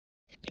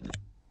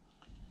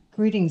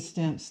Greetings,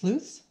 Stamp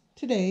Sleuths.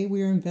 Today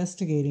we are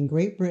investigating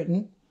Great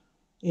Britain,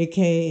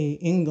 aka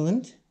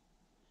England,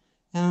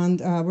 and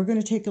we're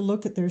going to take a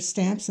look at their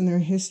stamps and their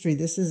history.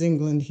 This is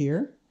England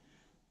here,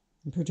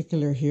 in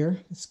particular here,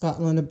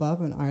 Scotland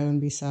above and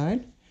Ireland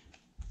beside.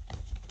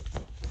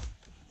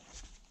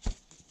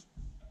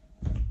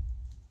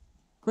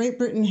 Great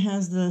Britain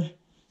has the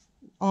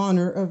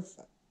honor of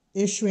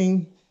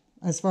issuing,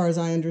 as far as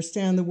I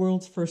understand, the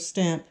world's first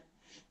stamp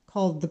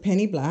called the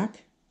penny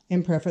black.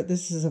 In preface,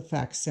 this is a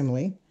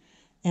facsimile,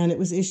 and it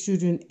was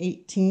issued in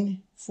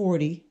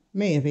 1840,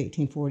 May of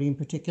 1840 in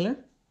particular.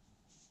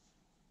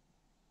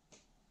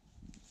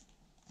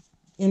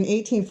 In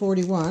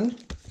 1841,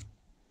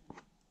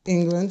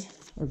 England,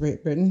 or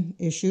Great Britain,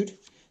 issued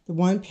the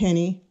 1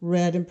 penny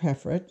red and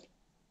preferred,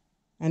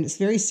 and it's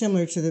very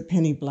similar to the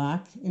penny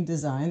black in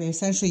design. They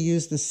essentially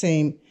used the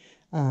same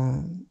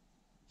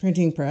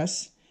printing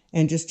press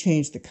and just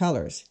changed the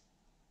colors.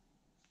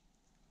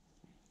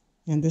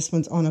 And this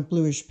one's on a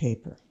bluish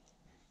paper.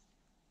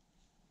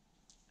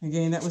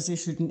 Again, that was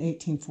issued in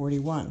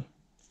 1841.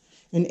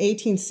 In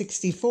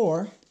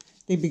 1864,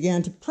 they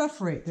began to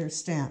perforate their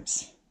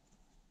stamps.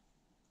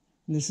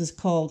 And this is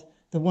called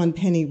the 1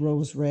 penny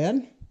rose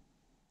red.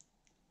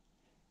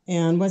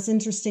 And what's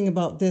interesting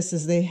about this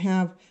is they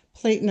have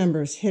plate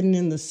numbers hidden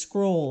in the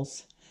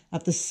scrolls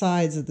at the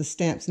sides of the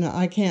stamps. Now,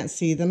 I can't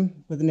see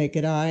them with the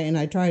naked eye, and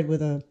I tried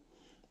with a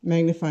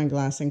magnifying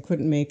glass and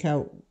couldn't make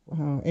out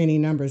any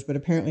numbers, but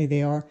apparently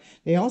they are.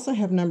 They also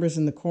have numbers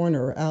in the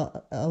corner,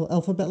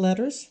 alphabet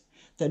letters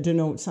that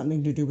denote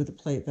something to do with the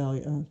plate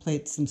value,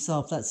 plates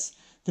themselves. That's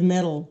the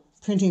metal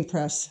printing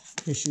press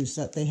issues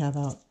that they have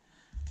out.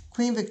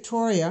 Queen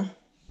Victoria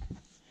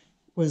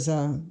was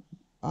on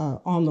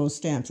those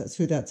stamps. That's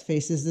who that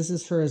face is. This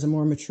is her as a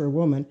more mature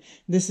woman.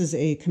 This is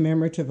a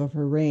commemorative of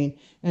her reign,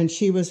 and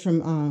she was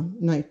from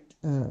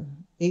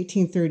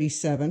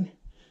 1837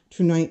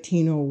 to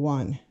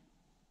 1901.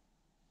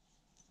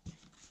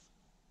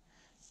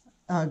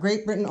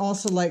 Great Britain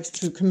also likes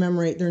to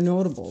commemorate their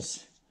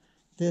notables.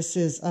 This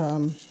is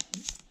a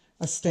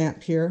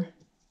stamp here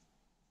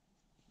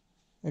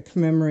that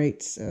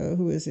commemorates,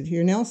 who is it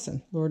here?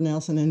 Nelson, Lord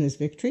Nelson and his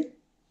victory.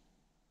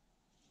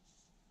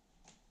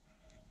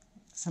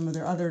 Some of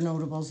their other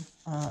notables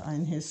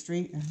in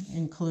history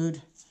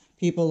include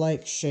people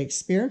like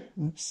Shakespeare.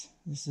 Oops,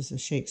 this is a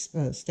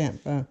Shakespeare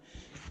stamp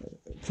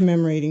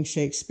commemorating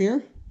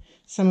Shakespeare.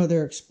 Some of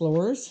their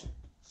explorers.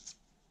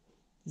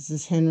 This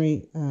is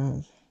Henry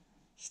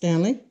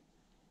Stanley,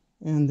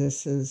 and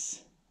this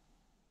is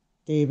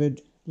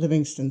David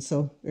Livingstone.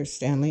 So there's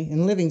Stanley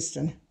and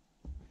Livingstone.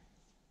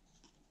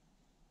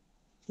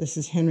 This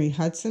is Henry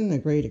Hudson, the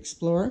great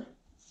explorer.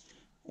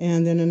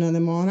 And then another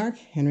monarch,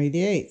 Henry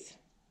VIII.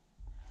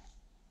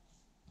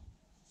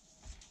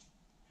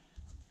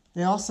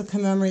 They also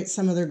commemorate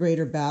some of their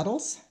greater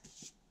battles.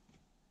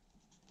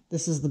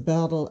 This is the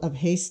Battle of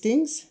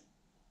Hastings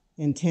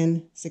in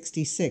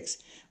 1066,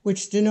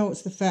 which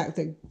denotes the fact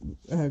that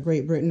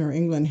Great Britain or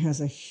England has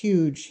a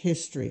huge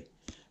history,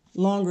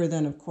 longer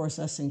than, of course,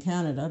 us in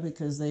Canada,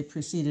 because they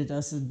preceded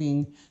us as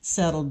being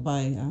settled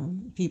by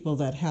people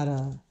that had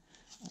a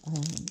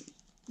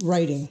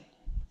writing.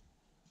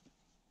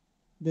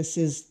 This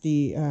is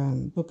the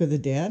Book of the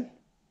Dead,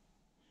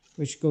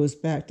 which goes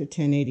back to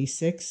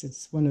 1086.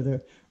 It's one of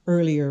the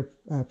earlier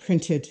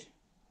printed,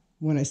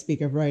 when I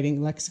speak of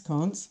writing,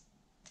 lexicons.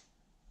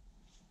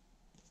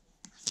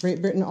 Great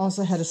Britain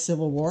also had a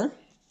civil war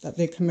that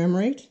they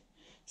commemorate,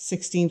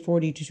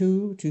 1642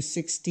 to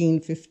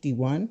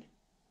 1651.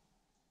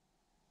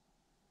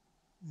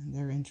 And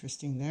they're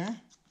interesting there.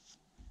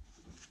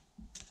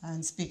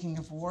 And speaking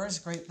of wars,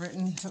 Great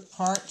Britain took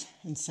part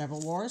in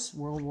several wars,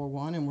 World War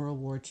I and World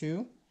War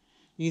II.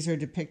 These are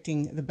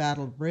depicting the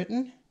Battle of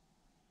Britain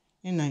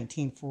in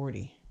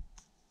 1940.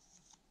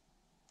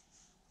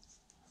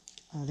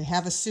 They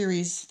have a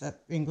series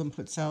that England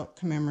puts out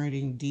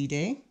commemorating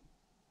D-Day.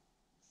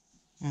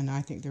 And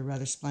I think they're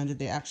rather splendid.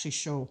 They actually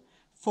show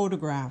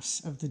photographs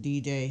of the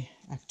D-Day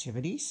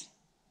activities.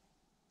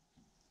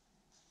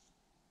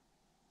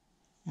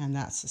 And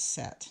that's a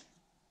set.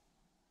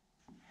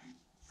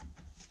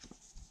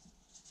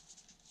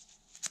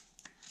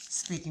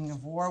 Speaking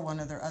of war, one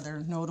of their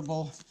other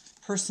notable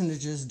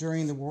personages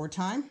during the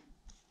wartime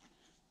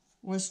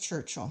was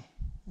Churchill.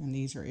 And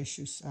these are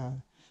issues,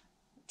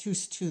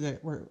 two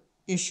that were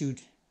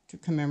issued to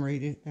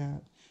commemorate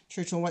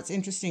Churchill. What's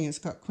interesting is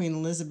got Queen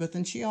Elizabeth,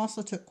 and she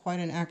also took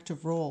quite an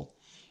active role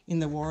in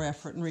the war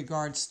effort in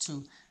regards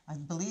to, I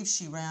believe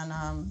she ran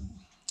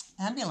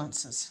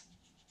ambulances.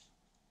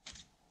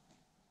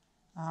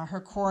 Her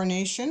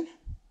coronation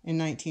in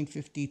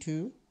 1952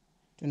 to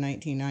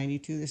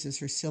 1992. This is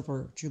her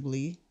silver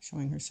jubilee,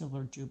 showing her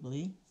silver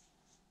jubilee.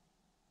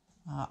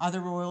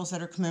 Other royals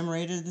that are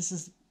commemorated. This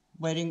is the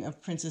wedding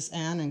of Princess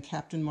Anne and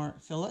Captain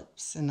Mark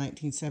Phillips in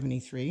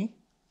 1973.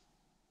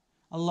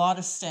 A lot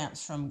of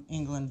stamps from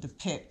England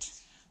depict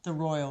the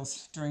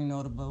royals during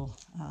notable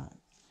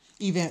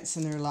events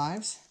in their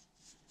lives.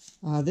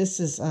 This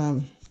is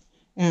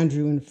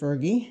Andrew and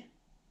Fergie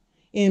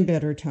in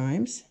better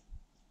times.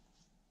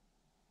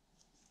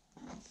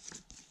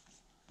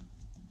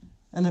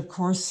 And of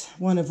course,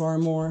 one of our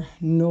more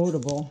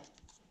notable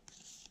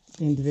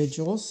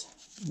individuals,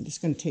 I'm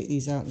just going to take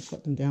these out and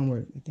put them down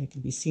where they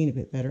can be seen a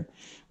bit better,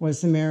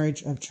 was the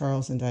marriage of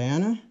Charles and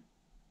Diana.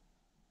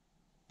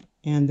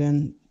 And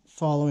then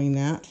following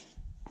that,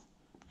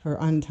 her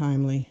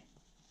untimely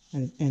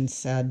and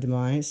sad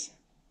demise.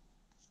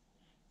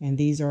 And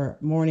these are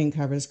mourning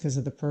covers because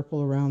of the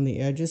purple around the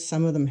edges.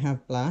 Some of them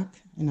have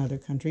black in other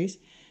countries.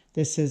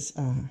 This is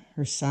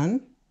her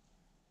son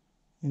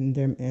and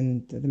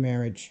the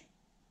marriage.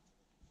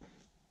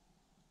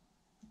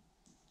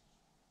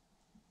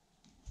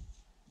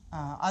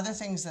 Other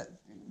things that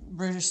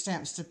British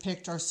stamps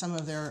depict are some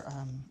of their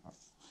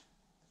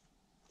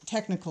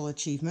technical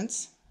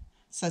achievements,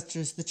 such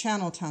as the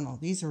Channel Tunnel.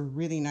 These are a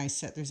really nice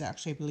set. There's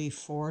actually, I believe,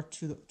 4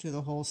 to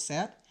the whole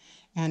set.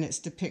 And it's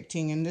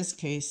depicting, in this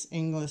case,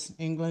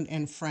 England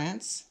and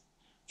France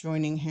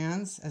joining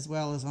hands, as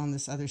well as on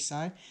this other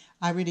side.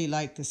 I really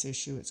like this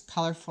issue. It's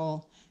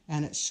colorful,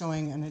 and it's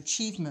showing an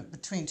achievement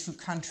between 2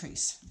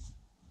 countries.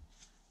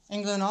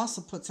 England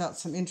also puts out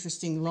some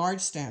interesting large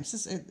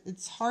stamps.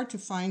 It's hard to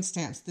find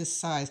stamps this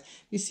size.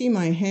 You see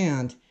my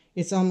hand,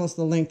 it's almost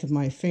the length of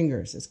my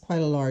fingers. It's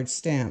quite a large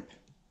stamp.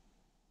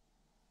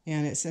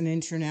 And it's an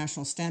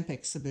international stamp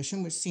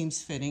exhibition, which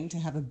seems fitting to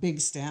have a big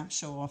stamp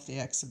show off the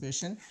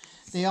exhibition.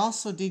 They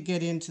also did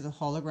get into the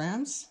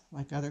holograms,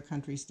 like other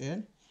countries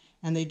did.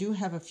 And they do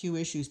have a few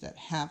issues that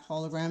have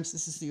holograms.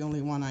 This is the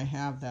only one I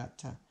have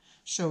that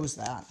shows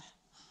that.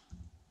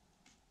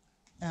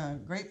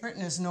 Great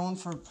Britain is known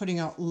for putting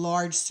out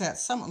large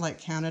sets, somewhat like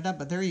Canada,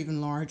 but they're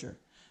even larger.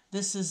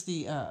 This is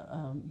the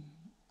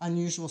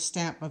unusual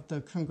stamp of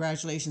the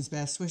congratulations,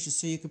 best wishes.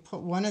 So you could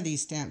put one of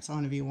these stamps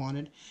on if you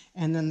wanted,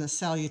 and then the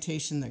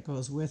salutation that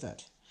goes with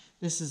it.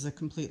 This is a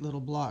complete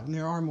little block, and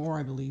there are more,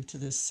 I believe, to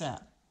this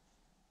set.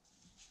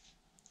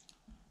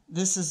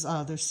 This is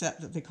their set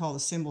that they call the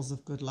Symbols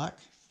of Good Luck,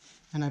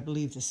 and I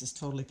believe this is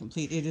totally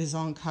complete. It is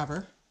on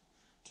cover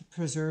to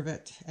preserve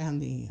it, and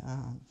the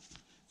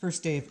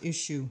first day of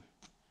issue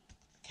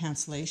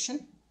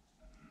cancellation.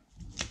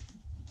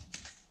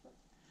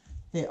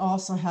 They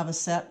also have a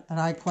set that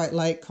I quite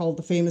like called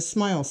the Famous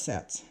Smile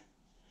Sets.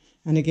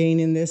 And again,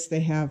 in this,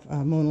 they have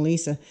Mona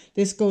Lisa.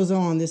 This goes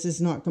on. This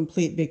is not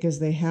complete because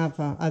they have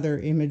other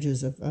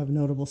images of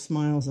notable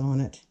smiles on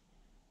it.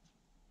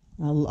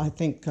 I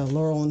think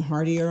Laurel and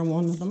Hardy are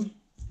one of them.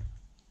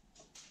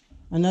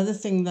 Another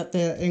thing that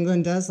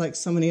England does, like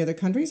so many other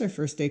countries, are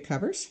first day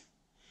covers.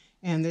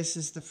 And this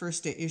is the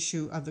first day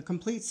issue of the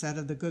complete set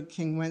of the Good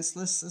King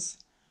Wenceslas,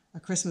 a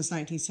Christmas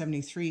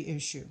 1973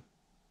 issue.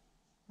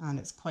 And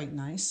it's quite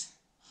nice.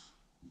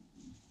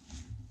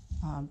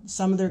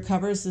 Some of their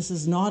covers, this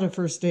is not a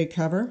first day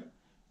cover,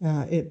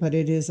 but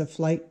it is a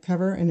flight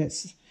cover, and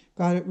it's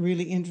got a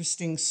really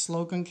interesting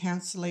slogan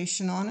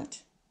cancellation on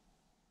it.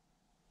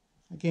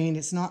 Again,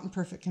 it's not in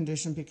perfect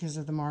condition because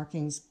of the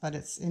markings, but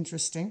it's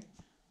interesting.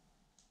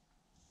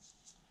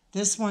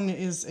 This one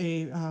is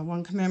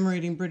one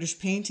commemorating British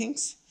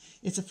paintings.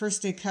 It's a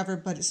first day cover,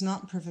 but it's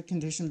not in perfect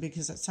condition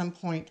because at some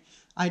point,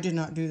 I did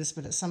not do this,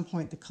 but at some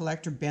point the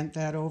collector bent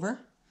that over.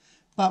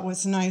 But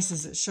what's nice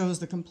is it shows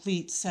the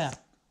complete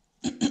set.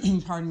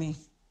 Pardon me.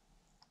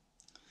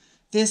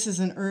 This is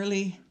an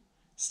early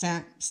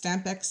stamp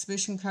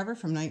exhibition cover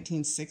from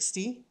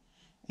 1960.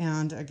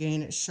 And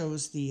again, it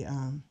shows the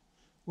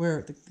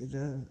where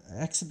the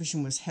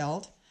exhibition was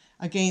held.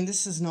 Again,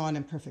 this is not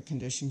in perfect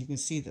condition. You can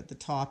see that the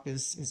top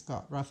is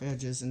got rough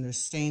edges and there's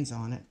stains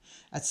on it.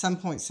 At some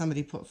point,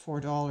 somebody put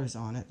 $4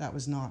 on it. That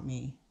was not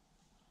me.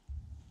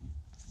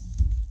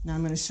 Now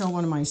I'm going to show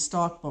one of my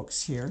stock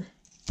books here,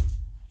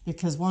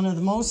 because one of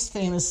the most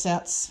famous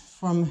sets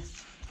from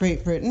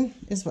Great Britain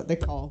is what they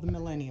call the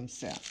Millennium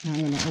set. Now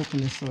I'm going to open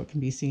this so it can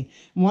be seen.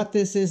 And what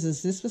this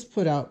is this was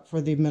put out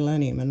for the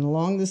Millennium, and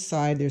along the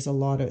side there's a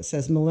lot of, it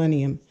says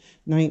Millennium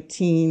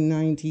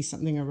 1990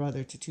 something or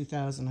other to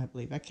 2000, I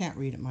believe. I can't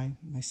read it, my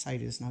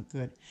sight is not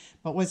good.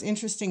 But what's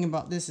interesting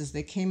about this is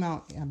they came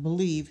out, I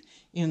believe,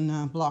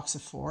 in blocks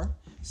of 4.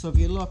 So if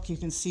you look, you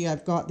can see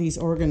I've got these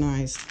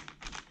organized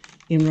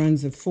in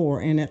runs of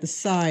 4, and at the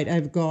side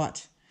I've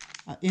got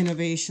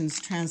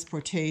innovations,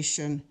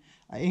 transportation,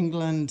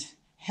 England,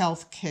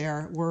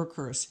 healthcare,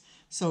 workers.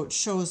 So it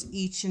shows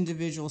each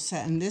individual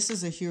set, and this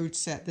is a huge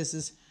set. This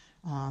is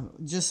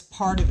just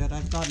part of it.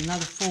 I've got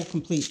another full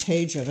complete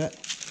page of it,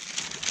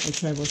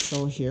 which I will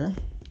show here.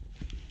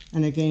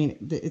 And again,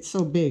 it's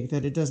so big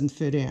that it doesn't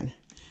fit in.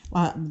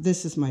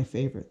 This is my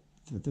favorite,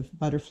 the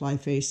butterfly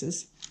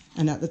faces.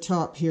 And at the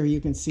top here,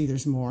 you can see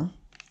there's more.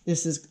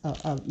 This is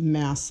a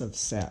massive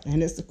set,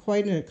 and it's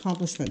quite an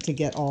accomplishment to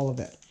get all of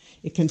it.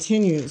 It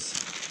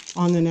continues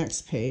on the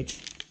next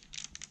page.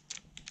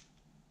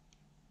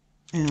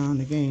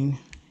 And again,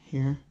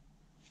 here.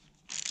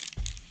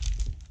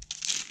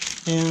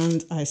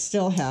 And I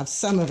still have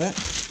some of it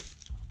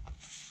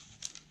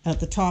at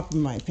the top of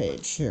my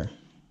page here.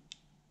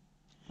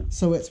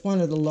 So it's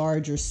one of the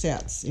larger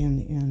sets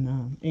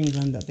in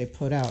England that they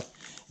put out.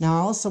 Now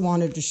I also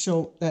wanted to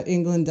show that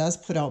England does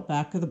put out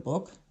back of the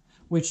book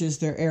which is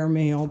their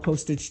airmail,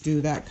 postage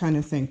due, that kind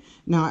of thing.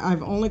 Now,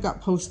 I've only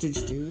got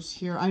postage dues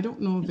here. I don't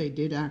know if they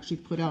did actually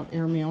put out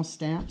airmail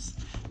stamps,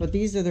 but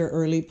these are their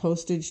early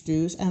postage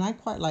dues, and I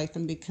quite like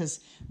them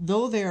because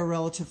though they are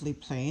relatively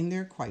plain,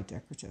 they're quite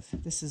decorative.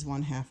 This is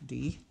 1/2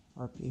 D,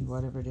 or P,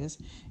 whatever it is,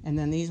 and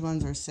then these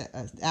ones are set,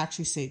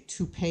 actually say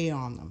to pay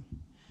on them.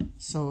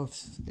 So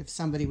if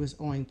somebody was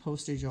owing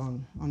postage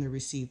on the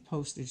received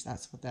postage,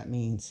 that's what that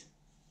means.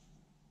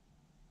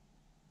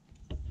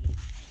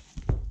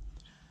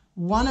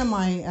 One of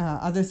my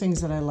other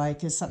things that I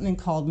like is something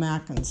called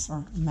Machins,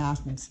 or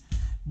Machins.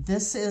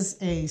 This is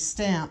a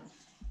stamp,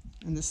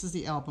 and this is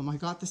the album. I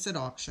got this at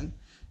auction,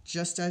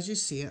 just as you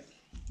see it,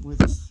 with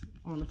this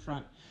on the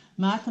front.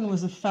 Machin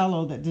was a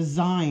fellow that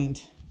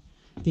designed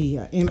the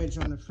image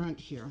on the front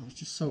here. Let's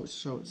just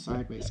show it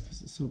sideways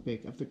because it's so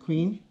big, of the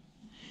Queen.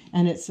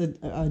 And it's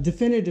a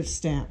definitive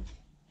stamp.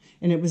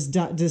 And it was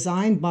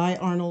designed by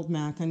Arnold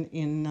Machin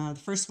in the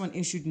first one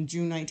issued in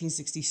June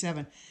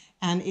 1967.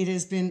 And it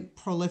has been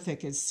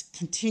prolific. It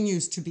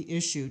continues to be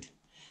issued.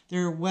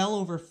 There are well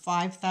over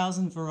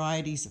 5,000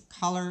 varieties of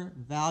color,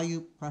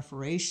 value,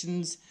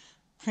 perforations,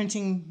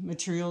 printing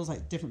materials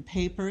like different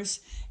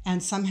papers,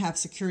 and some have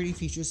security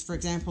features. For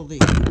example, the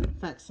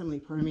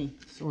facsimile,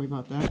 sorry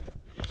about that,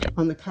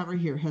 on the cover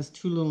here has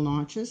 2 little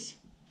notches.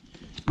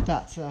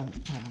 That's a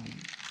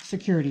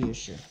security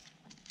issue.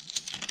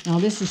 Now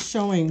this is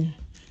showing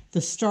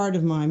the start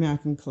of my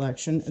Machin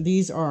collection.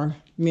 These are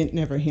mint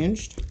never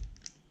hinged,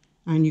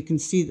 and you can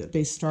see that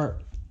they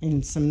start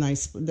in some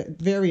nice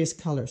various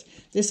colors.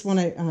 This one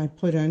I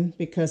put in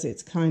because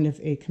it's kind of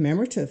a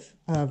commemorative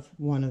of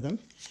one of them.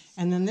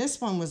 And then this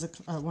one was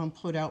a one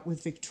put out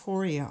with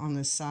Victoria on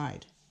the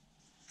side.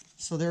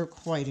 So they're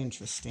quite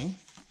interesting.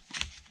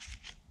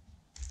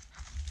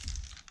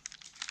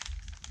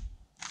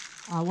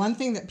 One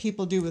thing that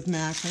people do with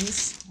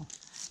Machins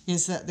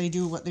is that they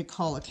do what they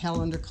call a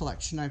calendar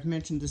collection. I've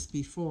mentioned this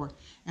before,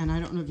 and I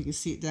don't know if you can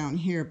see it down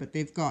here, but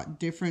they've got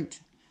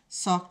different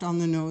socked on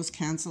the nose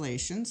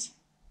cancellations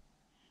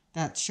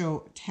that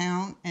show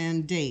town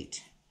and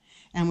date.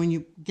 And when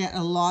you get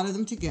a lot of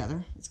them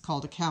together, it's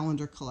called a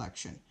calendar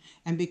collection.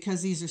 And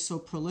because these are so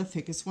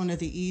prolific, it's one of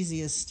the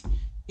easiest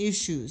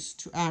issues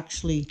to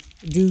actually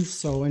do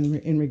so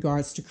in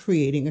regards to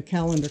creating a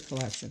calendar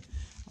collection.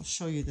 I'll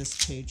show you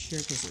this page here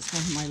because it's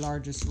one of my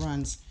largest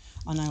runs.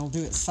 And I'll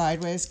do it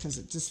sideways because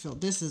it just feels,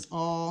 this is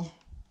all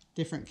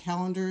different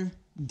calendar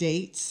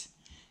dates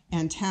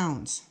and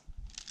towns.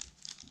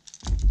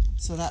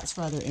 So that's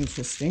rather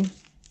interesting.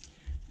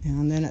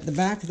 And then at the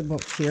back of the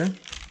book here,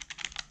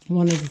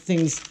 one of the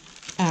things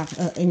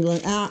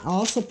England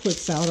also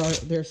puts out are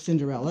their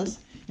Cinderellas.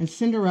 And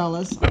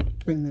Cinderellas, I'll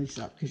bring these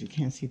up because you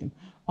can't see them,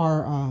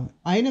 are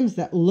items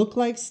that look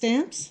like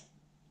stamps,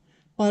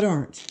 but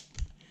aren't.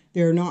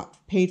 They're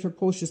not paid for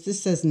postage.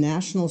 This says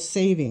National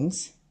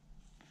Savings.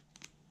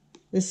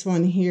 This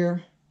one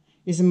here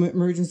is an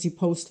emergency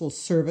postal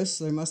service.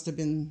 So there must have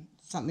been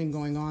something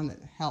going on that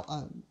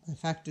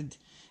affected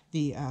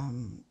the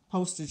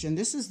postage. And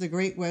this is the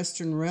Great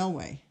Western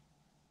Railway.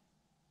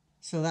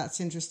 So that's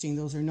interesting.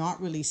 Those are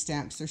not really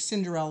stamps. They're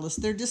Cinderellas.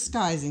 They're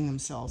disguising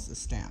themselves as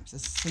stamps.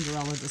 As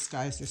Cinderella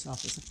disguised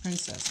herself as a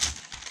princess.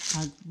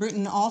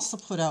 Britain also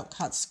put out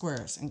cut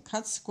squares. And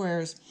cut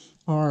squares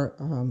are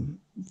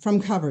from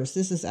covers.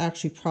 This is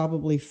actually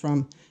probably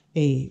from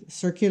a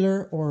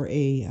circular or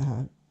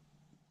a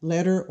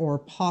letter or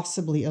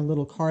possibly a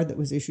little card that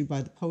was issued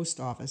by the post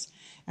office.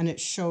 And it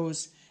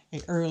shows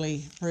an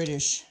early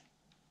British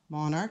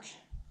monarch.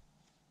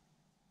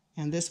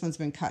 And this one's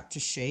been cut to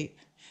shape.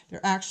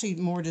 They're actually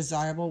more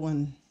desirable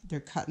when they're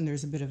cut and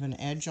there's a bit of an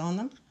edge on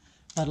them.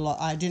 But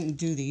I didn't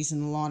do these,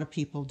 and a lot of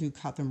people do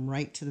cut them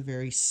right to the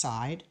very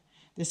side.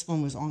 This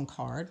one was on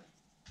card,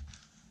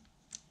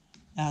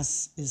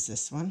 as is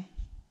this one.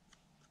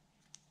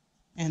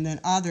 And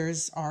then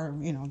others are,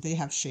 you know, they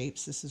have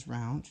shapes. This is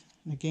round.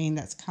 And again,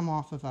 that's come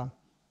off of a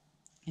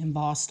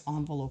embossed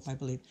envelope, I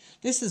believe.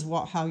 This is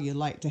how you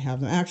like to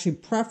have them. Actually,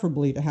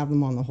 preferably to have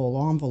them on the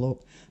whole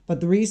envelope. But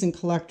the reason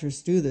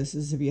collectors do this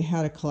is if you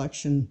had a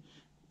collection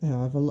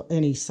of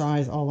any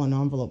size all on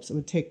envelopes, it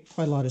would take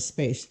quite a lot of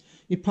space.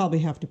 You'd probably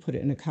have to put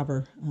it in a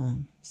cover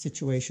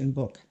situation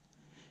book.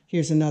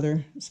 Here's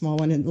another small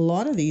one. And a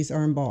lot of these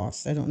are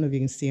embossed. I don't know if you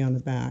can see on the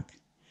back,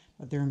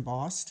 but they're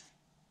embossed.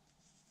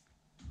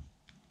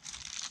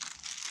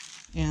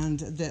 And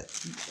that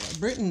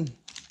Britain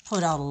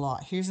put out a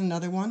lot. Here's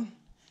another one.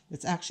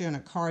 It's actually on a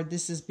card.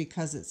 This is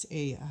because it's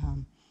a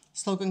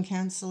slogan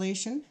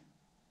cancellation.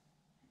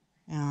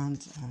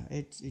 And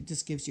it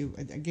just gives you,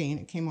 again,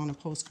 it came on a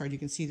postcard. You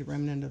can see the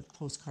remnant of the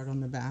postcard on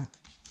the back.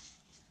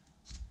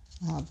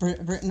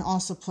 Britain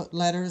also put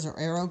letters or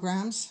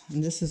aerograms.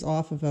 And this is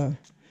off of a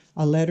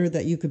letter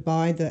that you could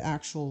buy the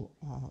actual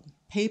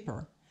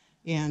paper.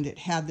 And it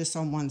had this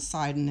on one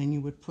side, and then you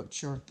would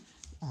put your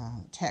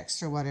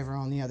text or whatever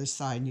on the other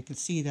side. And you can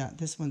see that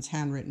this one's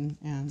handwritten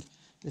and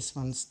this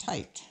one's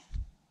typed.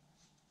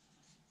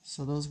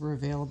 So those were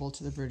available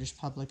to the British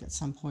public at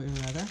some point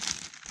or other.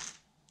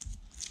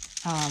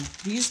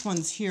 These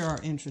ones here are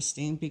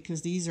interesting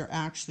because these are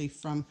actually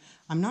from,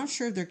 I'm not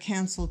sure if they're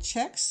canceled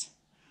checks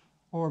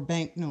or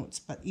banknotes,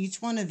 but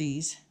each one of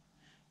these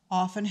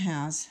often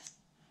has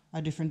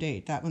a different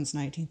date. That one's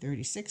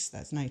 1936,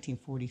 that's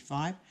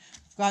 1945.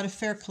 I've got a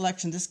fair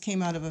collection. This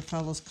came out of a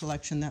fellow's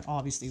collection that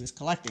obviously was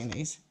collecting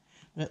these,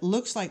 but it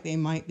looks like they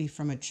might be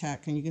from a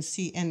check, and you can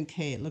see NK,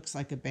 it looks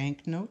like a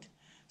banknote.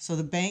 So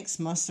the banks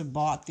must have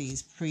bought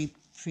these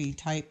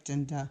pre-typed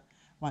and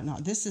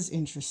whatnot. This is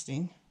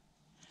interesting.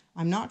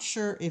 I'm not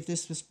sure if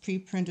this was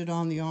pre-printed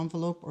on the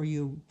envelope or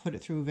you put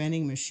it through a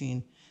vending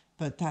machine,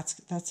 but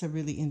that's a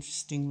really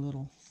interesting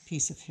little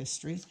piece of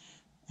history.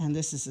 And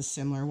this is a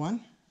similar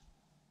one.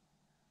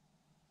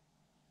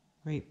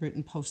 Great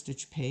Britain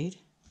postage paid.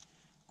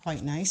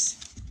 Quite nice.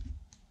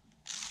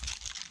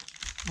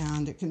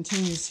 And it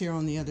continues here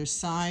on the other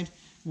side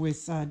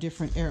with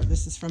different air.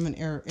 This is from an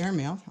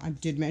airmail. I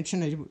did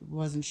mention I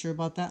wasn't sure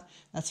about that.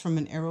 That's from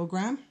an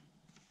aerogram.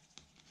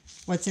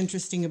 What's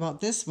interesting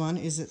about this one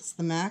is it's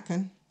the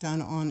Machin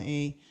done on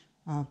a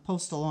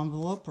postal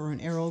envelope or an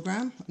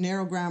aerogram. An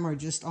aerogram are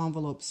just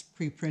envelopes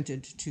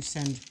pre-printed to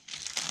send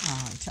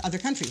to other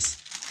countries.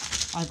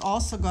 I've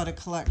also got a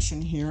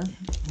collection here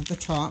at the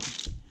top,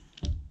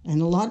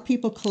 and a lot of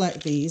people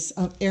collect these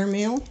of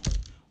airmail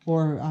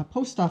or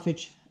post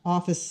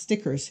office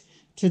stickers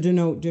to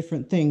denote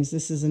different things.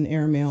 This is an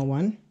airmail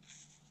one.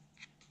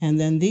 And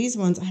then these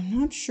ones, I'm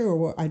not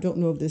sure, I don't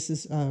know if this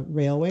is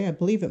railway, I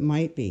believe it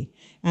might be.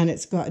 And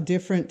it's got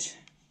different,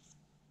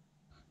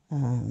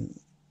 if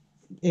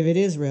it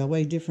is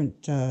railway,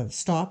 different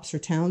stops or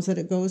towns that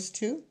it goes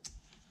to.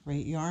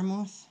 Great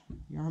Yarmouth.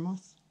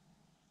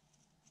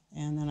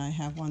 And then I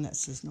have one that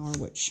says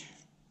Norwich.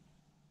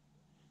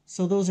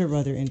 So those are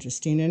rather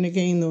interesting. And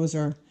again, those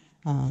are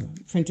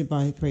printed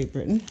by Great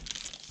Britain.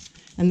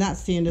 And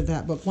that's the end of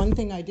that book. One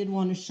thing I did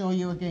want to show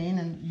you again,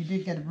 and you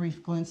did get a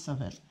brief glimpse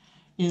of it,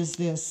 is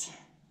this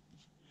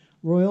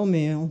Royal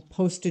Mail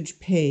postage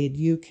paid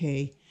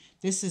UK.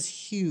 This is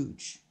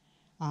huge.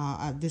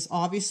 This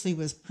obviously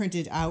was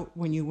printed out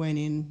when you went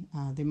in.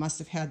 They must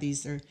have had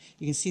these there.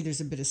 You can see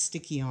there's a bit of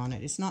sticky on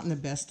it. It's not in the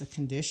best of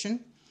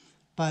condition,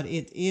 but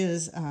it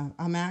is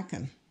a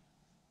Machin,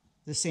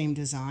 the same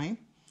design.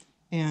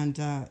 And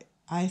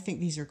I think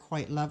these are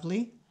quite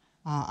lovely.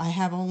 I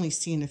have only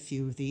seen a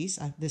few of these.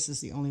 This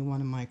is the only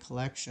one in my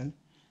collection.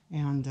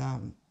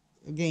 And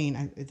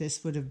again,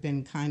 this would have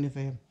been kind of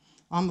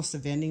almost a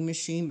vending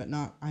machine, but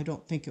not, I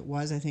don't think it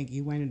was. I think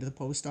you went into the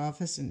post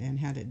office and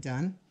had it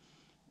done.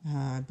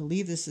 I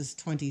believe this is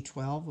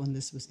 2012 when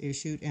this was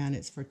issued, and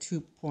it's for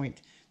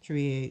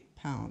 2.38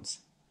 pounds.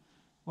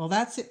 Well,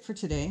 that's it for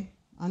today.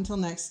 Until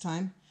next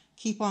time,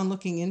 keep on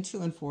looking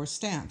into and for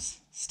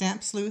stamps.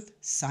 Stamp Sleuth,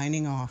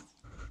 signing off.